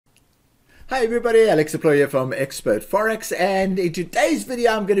Hi everybody, Alex Deploy here from Expert Forex, and in today's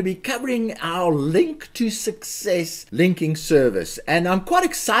video I'm going to be covering our Link to Success linking service. And I'm quite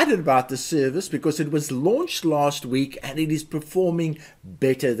excited about this service because it was launched last week and it is performing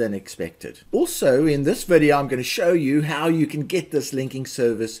better than expected. Also in this video I'm going to show you how you can get this linking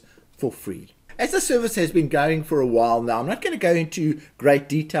service for free. As the service has been going for a while now, I'm not going to go into great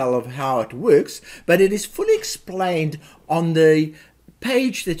detail of how it works, but it is fully explained on the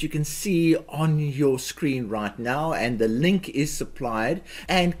page that you can see on your screen right now, and the link is supplied,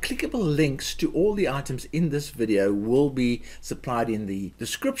 and clickable links to all the items in this video will be supplied in the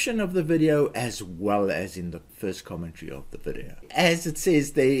description of the video as well as in the first commentary of the video. As it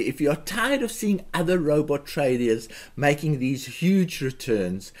says there, if you're tired of seeing other robot traders making these huge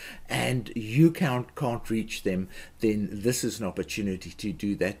returns and you can't reach them, then this is an opportunity to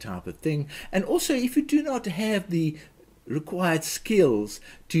do that type of thing. And also, if you do not have the required skills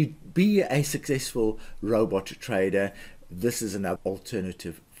to be a successful robot trader, this is another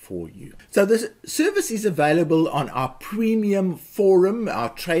alternative for you. So this service is available on our premium forum, our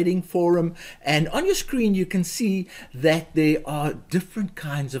trading forum, and on your screen you can see that there are different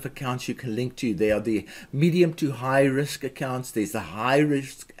kinds of accounts you can link to. There are the medium to high risk accounts, there's the high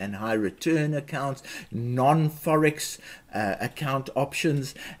risk and high return accounts, non-forex account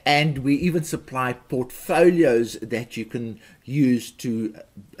options, and we even supply portfolios that you can use to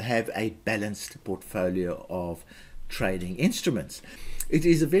have a balanced portfolio of trading instruments. It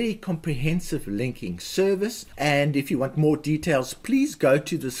is a very comprehensive linking service, and if you want more details, please go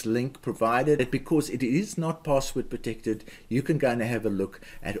to this link provided. Because it is not password protected, you can go and have a look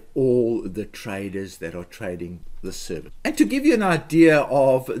at all the traders that are trading the service. And to give you an idea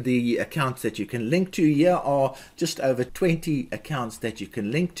of the accounts that you can link to, here are just over 20 accounts that you can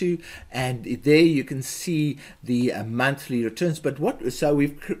link to, and there you can see the monthly returns. But so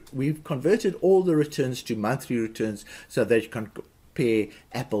we've converted all the returns to monthly returns so that you can compare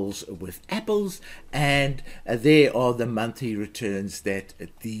apples with apples, and there are the monthly returns that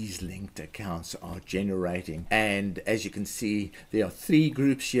these linked accounts are generating. And as you can see, there are three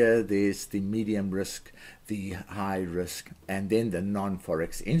groups here. There's the medium risk, the high risk, and then the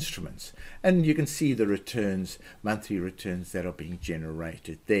non-forex instruments, and you can see the returns, monthly returns that are being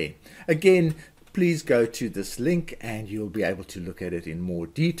generated there. Again, please go to this link and you'll be able to look at it in more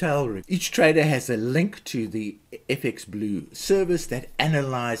detail. Each trader has a link to the FX Blue service that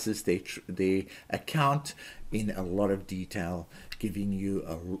analyzes their account in a lot of detail, giving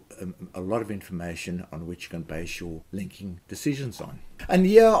you a lot of information on which you can base your linking decisions on. And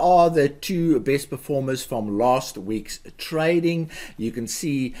here are the two best performers from last week's trading. You can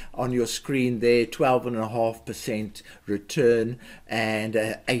see on your screen there 12.5% return and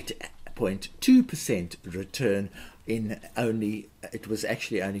 8.2% return in it was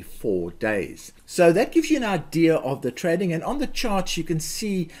actually only 4 days. So that gives you an idea of the trading. And on the charts you can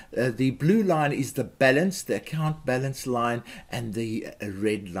see the blue line is the balance, the account balance line, and the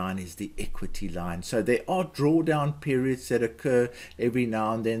red line is the equity line. So there are drawdown periods that occur every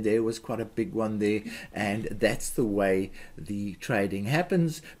now and then. There was quite a big one there, and that's the way the trading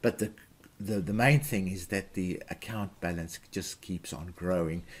happens. But the main thing is that the account balance just keeps on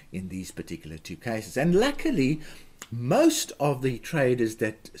growing in these particular two cases. And luckily, most of the traders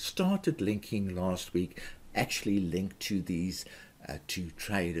that started linking last week actually linked to these two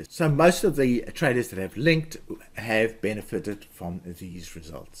traders. So most of the traders that have linked have benefited from these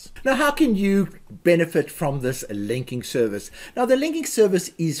results. Now, how can you benefit from this linking service? Now, the linking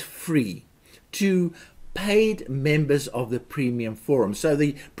service is free to paid members of the premium forum. So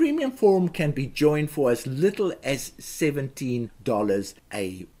the premium forum can be joined for as little as $17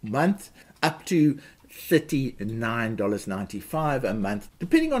 a month, up to $39.95 a month,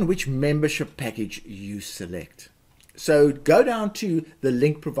 depending on which membership package you select. So go down to the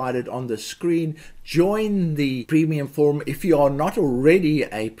link provided on the screen, join the premium forum if you are not already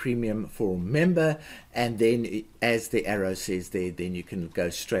a premium forum member, and then as the arrow says there, then you can go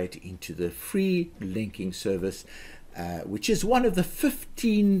straight into the free linking service, which is one of the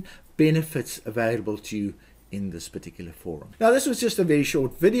 15 benefits available to you in this particular forum. Now, this was just a very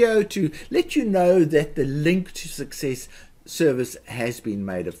short video to let you know that the Link to Success service has been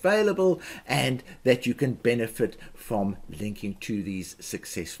made available and that you can benefit from linking to these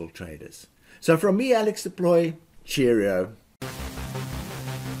successful traders. So from me, Alex Deploy, cheerio.